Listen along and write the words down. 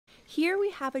Here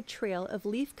we have a trail of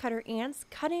leafcutter ants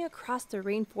cutting across the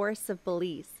rainforests of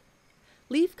Belize.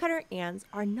 Leafcutter ants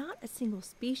are not a single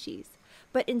species,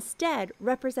 but instead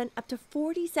represent up to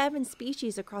 47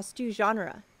 species across 2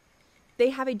 genera.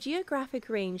 They have a geographic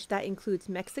range that includes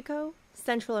Mexico,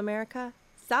 Central America,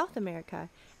 South America,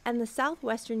 and the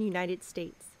southwestern United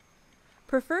States.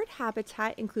 Preferred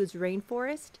habitat includes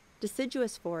rainforest,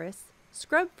 deciduous forests,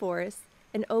 scrub forests,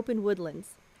 and open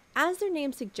woodlands. As their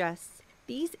name suggests,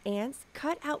 these ants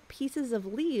cut out pieces of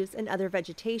leaves and other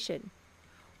vegetation.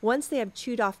 Once they have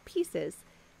chewed off pieces,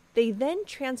 they then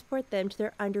transport them to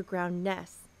their underground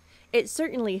nests. It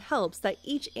certainly helps that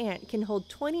each ant can hold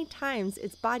 20 times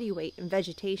its body weight in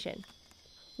vegetation.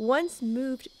 Once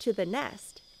moved to the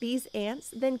nest, these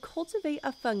ants then cultivate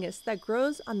a fungus that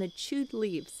grows on the chewed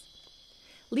leaves.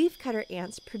 Leafcutter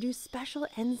ants produce special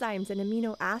enzymes and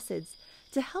amino acids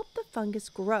to help the fungus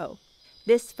grow.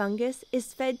 This fungus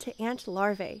is fed to ant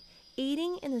larvae,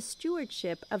 aiding in the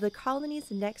stewardship of the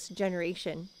colony's next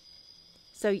generation.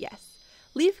 So yes,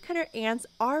 leafcutter ants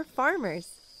are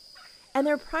farmers, and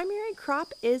their primary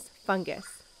crop is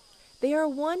fungus. They are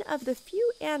one of the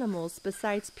few animals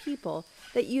besides people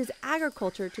that use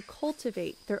agriculture to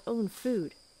cultivate their own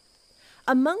food.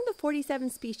 Among the 47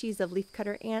 species of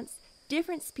leafcutter ants,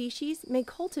 different species may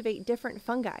cultivate different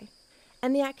fungi,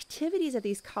 and the activities of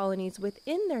these colonies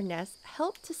within their nests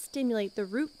help to stimulate the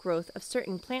root growth of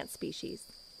certain plant species.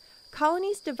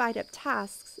 Colonies divide up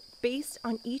tasks based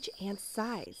on each ant's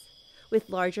size, with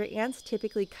larger ants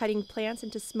typically cutting plants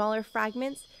into smaller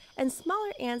fragments and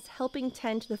smaller ants helping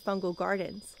tend to the fungal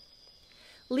gardens.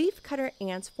 Leafcutter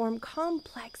ants form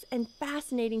complex and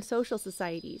fascinating social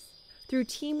societies. Through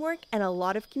teamwork and a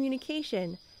lot of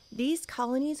communication, these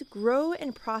colonies grow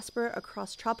and prosper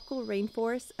across tropical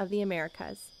rainforests of the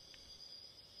Americas.